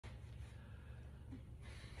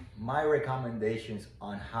my recommendations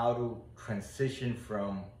on how to transition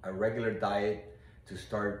from a regular diet to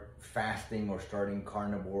start fasting or starting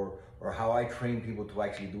carnivore, or how I train people to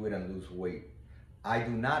actually do it and lose weight. I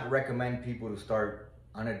do not recommend people to start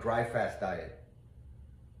on a dry fast diet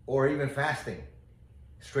or even fasting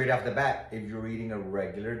straight off the bat if you're eating a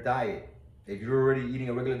regular diet. If you're already eating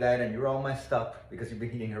a regular diet and you're all messed up because you've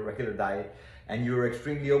been eating a regular diet and you're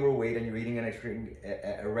extremely overweight and you're eating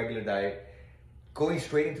a regular diet, going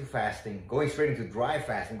straight into fasting, going straight into dry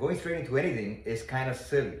fasting, going straight into anything is kind of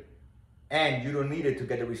silly. And you don't need it to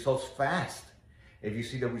get the results fast. If you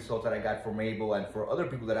see the results that I got for Mabel and for other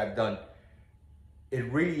people that I've done,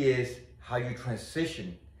 it really is how you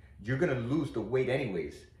transition. You're gonna lose the weight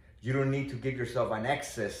anyways. You don't need to give yourself an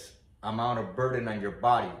excess amount of burden on your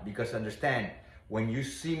body, because understand, when you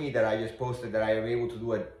see me that I just posted that I am able to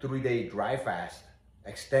do a 3-day dry fast,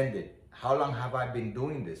 extended, how long have I been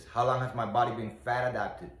doing this? How long has my body been fat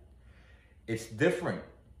adapted? It's different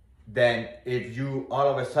than if you all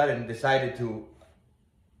of a sudden decided to,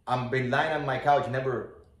 I've been lying on my couch,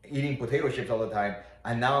 never eating potato chips all the time,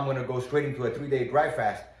 and now I'm gonna go straight into a 3-day dry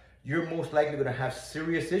fast. You're most likely gonna have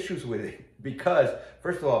serious issues with it, because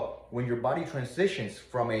first of all, when your body transitions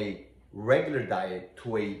from a regular diet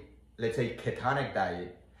to a, let's say, ketonic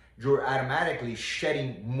diet, you're automatically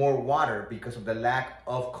shedding more water because of the lack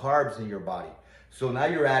of carbs in your body. So now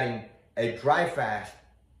you're adding a dry fast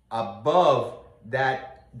above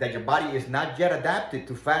that your body is not yet adapted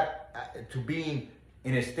to fat, to being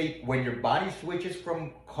in a state when your body switches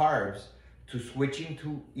from carbs to switching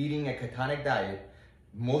to eating a ketonic diet.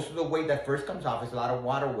 Most of the weight that first comes off is a lot of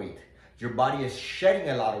water weight. Your body is shedding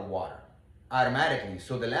a lot of water automatically.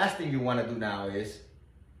 So the last thing you want to do now is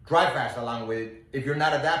dry fast along with it if you're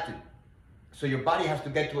not adapted. So your body has to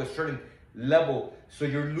get to a certain level, so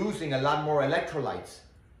you're losing a lot more electrolytes,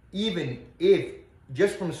 even if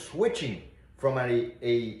just from switching from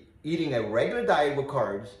eating a regular diet with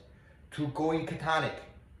carbs to going ketonic,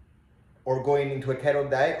 or going into a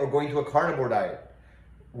keto diet, or going to a carnivore diet.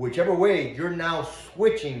 Whichever way, you're now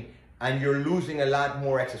switching and you're losing a lot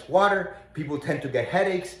more excess water. People tend to get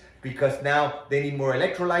headaches because now they need more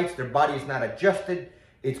electrolytes. Their body is not adjusted.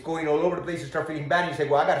 It's going all over the place. You start feeling bad and you say,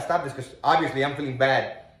 well, I gotta stop this because obviously I'm feeling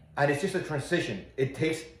bad. And it's just a transition.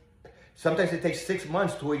 Sometimes it takes 6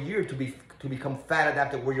 months to a year to become fat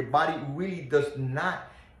adapted, where your body really does not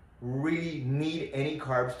really need any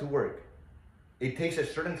carbs to work. It takes a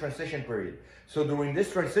certain transition period. So during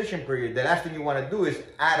this transition period, the last thing you want to do is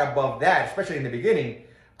add above that, especially in the beginning.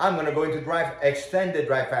 I'm going to go into extended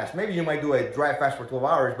dry fast. Maybe you might do a dry fast for 12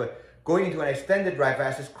 hours, but going into an extended dry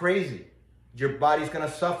fast is crazy. Your body's going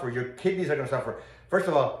to suffer. Your kidneys are going to suffer. First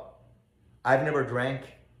of all, I've never drank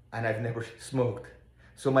and I've never smoked.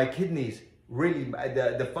 So my kidneys, really,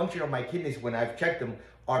 the function of my kidneys when I've checked them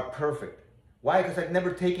are perfect. Why? Because I've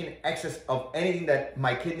never taken excess of anything that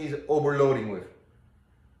my kidneys are overloading with.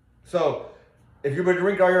 So if you've been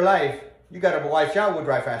drinking all your life, you got to watch out with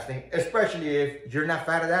dry fasting, especially if you're not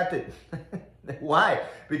fat adapted. Why?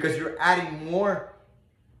 Because you're adding more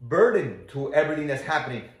burden to everything that's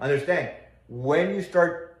happening. Understand, when you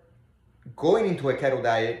start going into a keto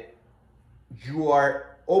diet, you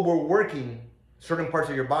are overworking certain parts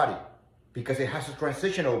of your body because it has to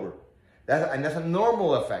transition over. And that's a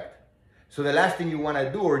normal effect. So the last thing you want to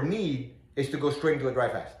do or need is to go straight into a dry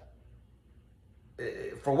fast.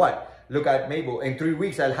 For what? Look at Mabel. In 3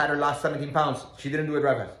 weeks, I had her lost 17 pounds. She didn't do a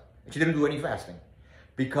dry fast. She didn't do any fasting.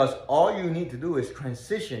 Because all you need to do is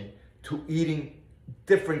transition to eating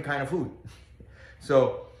different kind of food.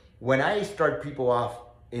 So when I start people off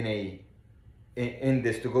in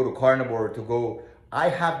this to go to carnivore, I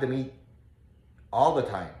have them eat all the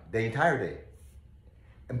time, the entire day.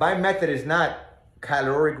 And my method is not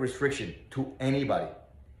caloric restriction to anybody.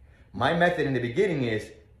 My method in the beginning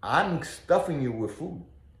is I'm stuffing you with food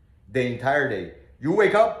the entire day. You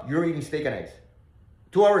wake up, you're eating steak and eggs.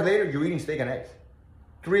 2 hours later, you're eating steak and eggs.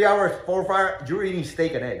 3 hours, 4 or 5 hours, you're eating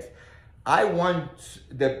steak and eggs. I want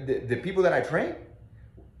the people that I train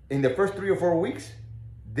in the first 3 or 4 weeks,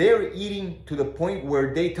 they're eating to the point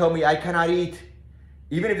where they tell me I cannot eat.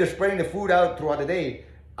 Even if they're spreading the food out throughout the day,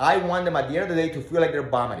 I want them at the end of the day to feel like they're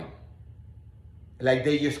vomiting. Like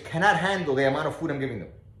they just cannot handle the amount of food I'm giving them.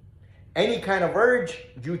 Any kind of urge,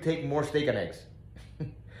 you take more steak and eggs.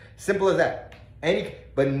 Simple as that.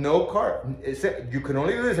 But no carb. You can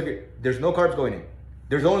only do this if there's no carbs going in.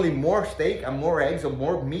 There's only more steak and more eggs, or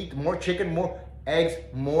more meat, more chicken, more eggs,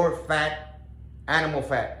 more fat, animal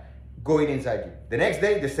fat going inside you. The next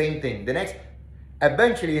day, the same thing.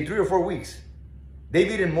 Eventually, in 3 or 4 weeks,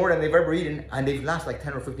 they've eaten more than they've ever eaten, and they've lost like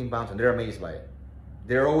 10 or 15 pounds, and they're amazed by it.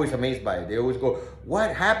 They're always amazed by it. They always go,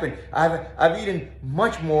 what happened? I've eaten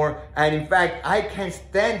much more, and in fact, I can't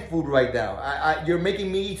stand food right now. You're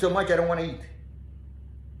making me eat so much I don't want to eat.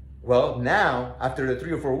 Well, now, after the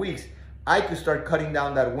 3 or 4 weeks, I could start cutting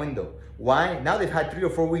down that window. Why? Now they've had 3 or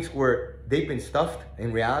 4 weeks where they've been stuffed.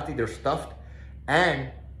 In reality, they're stuffed,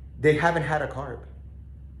 and they haven't had a carb.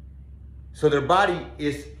 So their body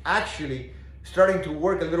is actually starting to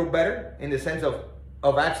work a little better in the sense of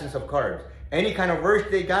absence of carbs. Any kind of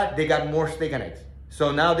urge they got more steak and eggs.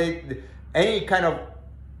 So now any kind of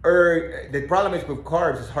urge, the problem is with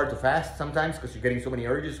carbs, it's hard to fast sometimes because you're getting so many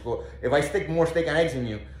urges. So if I stick more steak and eggs in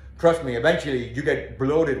you, trust me, eventually you get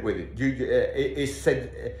bloated with it.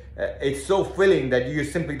 It's so filling that you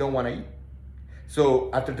simply don't want to eat. So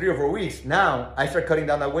after 3 or 4 weeks, now I start cutting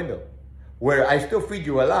down that window where I still feed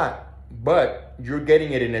you a lot, but you're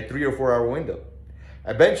getting it in a 3 or 4 hour window.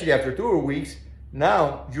 Eventually, after 2 weeks,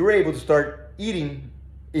 now you're able to start eating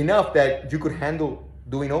enough that you could handle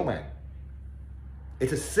doing OMAD.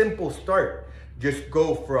 It's a simple start. Just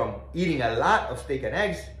go from eating a lot of steak and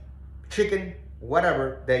eggs, chicken,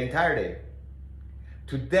 whatever, the entire day,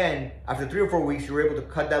 to then, after 3 or 4 weeks, you're able to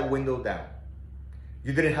cut that window down.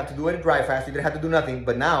 You didn't have to do any dry fast, you didn't have to do nothing,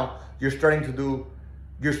 but now you're starting to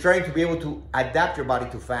be able to adapt your body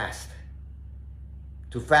to fast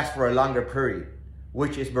for a longer period,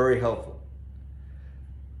 which is very helpful.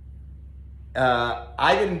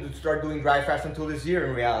 I didn't start doing dry fast until this year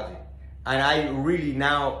in reality. And I really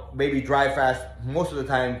now maybe dry fast most of the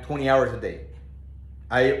time 20 hours a day.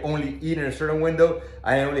 I only eat in a certain window.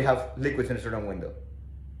 I only have liquids in a certain window.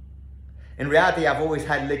 In reality, I've always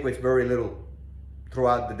had liquids very little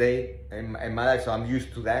throughout the day in my life, so I'm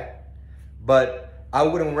used to that. But I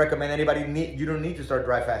wouldn't recommend anybody, you don't need to start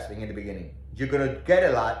dry fasting in the beginning. You're gonna get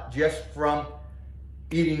a lot just from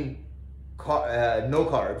eating no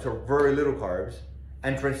carbs or very little carbs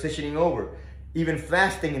and transitioning over. Even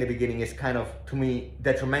fasting in the beginning is kind of, to me,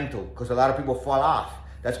 detrimental because a lot of people fall off.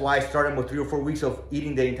 That's why I started with 3 or 4 weeks of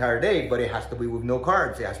eating the entire day, but it has to be with no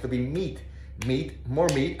carbs. It has to be meat, more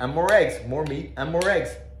meat and more eggs, more meat and more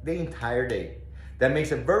eggs the entire day. That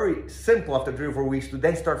makes it very simple after 3 or 4 weeks to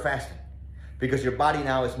then start fasting because your body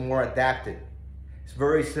now is more adapted. It's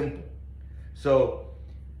very simple. So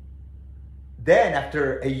then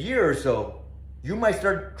after a year or so, you might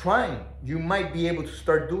start trying. You might be able to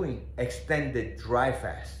start doing extended dry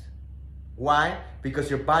fast. Why? Because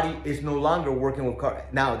your body is no longer working with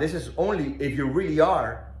carbs. Now, this is only if you really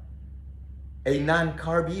are a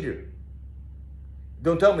non-carb eater.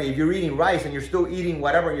 Don't tell me if you're eating rice and you're still eating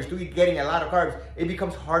whatever, and you're still getting a lot of carbs, it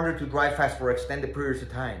becomes harder to dry fast for extended periods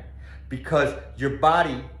of time because your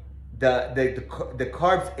body, the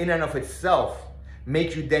carbs in and of itself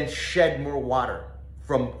make you then shed more water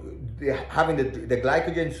from having the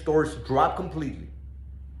glycogen stores drop completely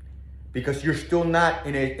because you're still not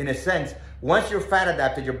in a sense. Once you're fat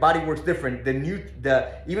adapted, your body works different. Even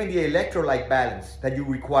the electrolyte balance that you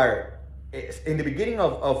require in the beginning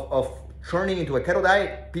of turning into a keto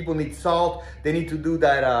diet, people need salt. They need to do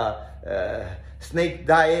that snake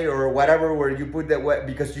diet or whatever, where you put that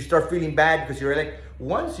because you start feeling bad because you're like,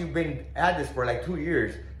 once you've been at this for like 2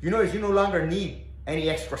 years, you notice you no longer need any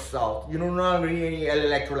extra salt. You no longer need any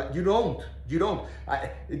electrolyte. You don't.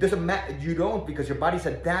 It doesn't matter. You don't, because your body's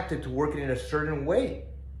adapted to working in a certain way.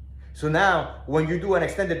 So now, when you do an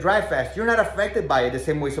extended dry fast, you're not affected by it the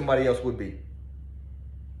same way somebody else would be.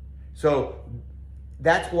 So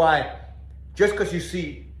that's why, just because you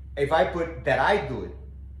see, if I put that I do it,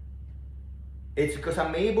 it's because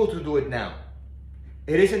I'm able to do it now.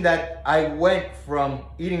 It isn't that I went from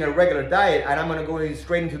eating a regular diet and I'm going to go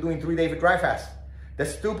straight into doing 3-day dry fast.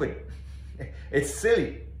 That's stupid. It's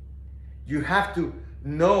silly. You have to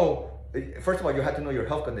know, first of all, you have to know your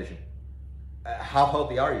health condition. How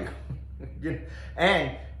healthy are you?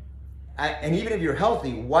 and even if you're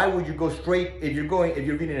healthy, why would you go straight, if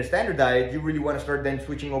you're eating a standard diet, you really want to start then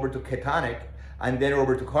switching over to ketonic and then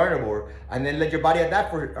over to carnivore and then let your body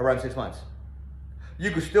adapt for around 6 months. You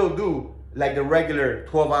could still do like the regular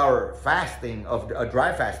 12-hour fasting of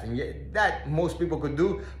dry fasting. That most people could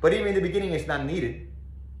do, but even in the beginning, it's not needed.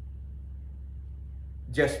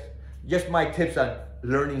 Just my tips on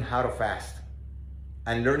learning how to fast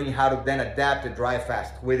and learning how to then adapt a dry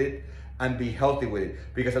fast with it and be healthy with it.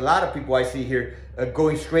 Because a lot of people I see here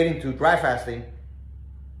going straight into dry fasting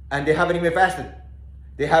and they haven't even fasted.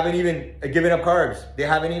 They haven't even given up carbs. They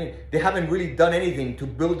haven't really done anything to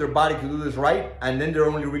build their body to do this right, and then they're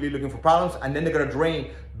only really looking for problems, and then they're gonna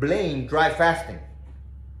blame dry fasting.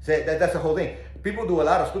 So that's the whole thing. People do a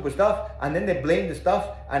lot of stupid stuff and then they blame the stuff,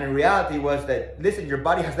 and in reality was that, listen, your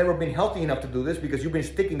body has never been healthy enough to do this because you've been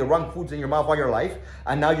sticking the wrong foods in your mouth all your life,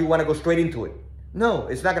 and now you want to go straight into it. No,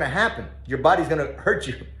 it's not going to happen. Your body's going to hurt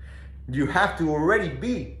you. You have to already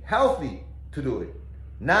be healthy to do it,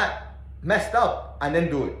 not messed up and then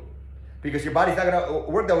do it, because your body's not going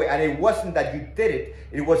to work that way. And it wasn't that you did it,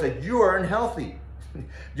 it was that you are unhealthy.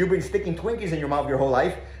 You've been sticking Twinkies in your mouth your whole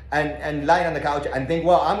life and lying on the couch and think,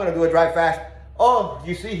 well, I'm going to do a dry fast. Oh,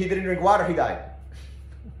 you see, he didn't drink water, he died.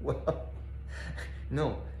 Well,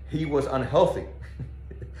 no, he was unhealthy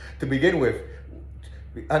to begin with.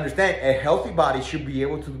 Understand, a healthy body should be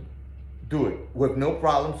able to do it with no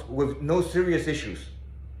problems, with no serious issues,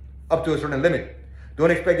 up to a certain limit. Don't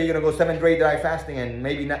expect that you're gonna go 7 days dry fasting and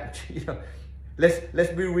maybe not, you know.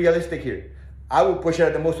 Let's be realistic here. I will push it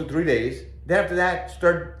at the most to 3 days. Then after that,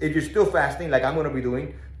 start, if you're still fasting, like I'm gonna be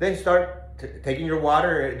doing, then start taking your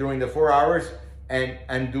water during the 4 hours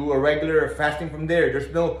and do a regular fasting from there.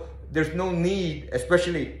 There's no need,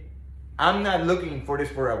 especially, I'm not looking for this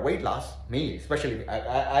for a weight loss, me especially.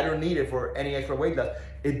 I don't need it for any extra weight loss.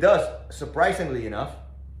 It does, surprisingly enough.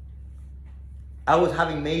 I've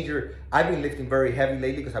been lifting very heavy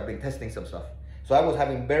lately because I've been testing some stuff. So I was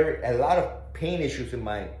having a lot of pain issues in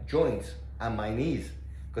my joints and my knees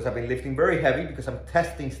because I've been lifting very heavy because I'm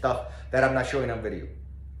testing stuff that I'm not showing on video.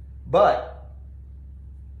 But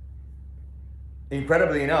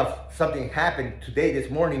incredibly enough, something happened today, this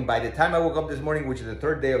morning. By the time I woke up this morning, which is the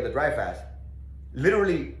 3rd day of the dry fast,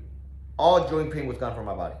 literally all joint pain was gone from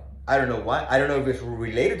my body. I don't know why. I don't know if it's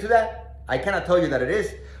related to that. I cannot tell you that it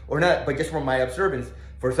is or not, but just from my observance,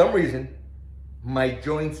 for some reason, my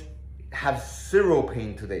joints have 0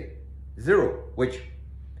 pain today. 0, which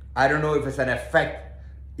I don't know if it's an effect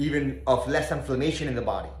even of less inflammation in the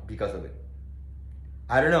body because of it.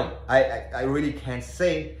 I don't know. I really can't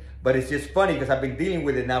say, but it's just funny because I've been dealing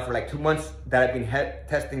with it now for like 2 months that I've been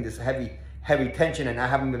testing this heavy tension, and I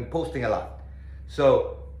haven't been posting a lot.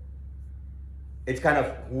 So it's kind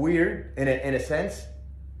of weird in a sense.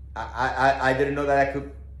 I didn't know that I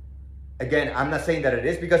could. Again, I'm not saying that it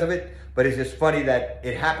is because of it, but it's just funny that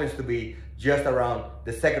it happens to be just around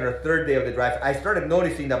the 2nd or 3rd day of the drive. I started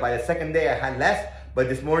noticing that by the 2nd day I had less, but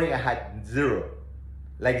this morning I had 0.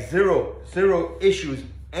 Like zero issues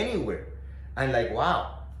anywhere. And like,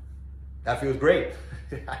 wow, that feels great,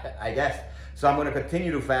 I guess. So I'm gonna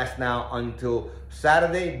continue to fast now until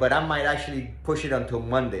Saturday, but I might actually push it until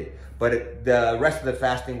Monday. But the rest of the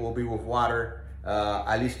fasting will be with water,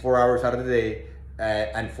 at least 4 hours out of the day,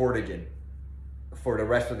 and foraging for the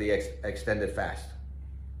rest of the extended fast.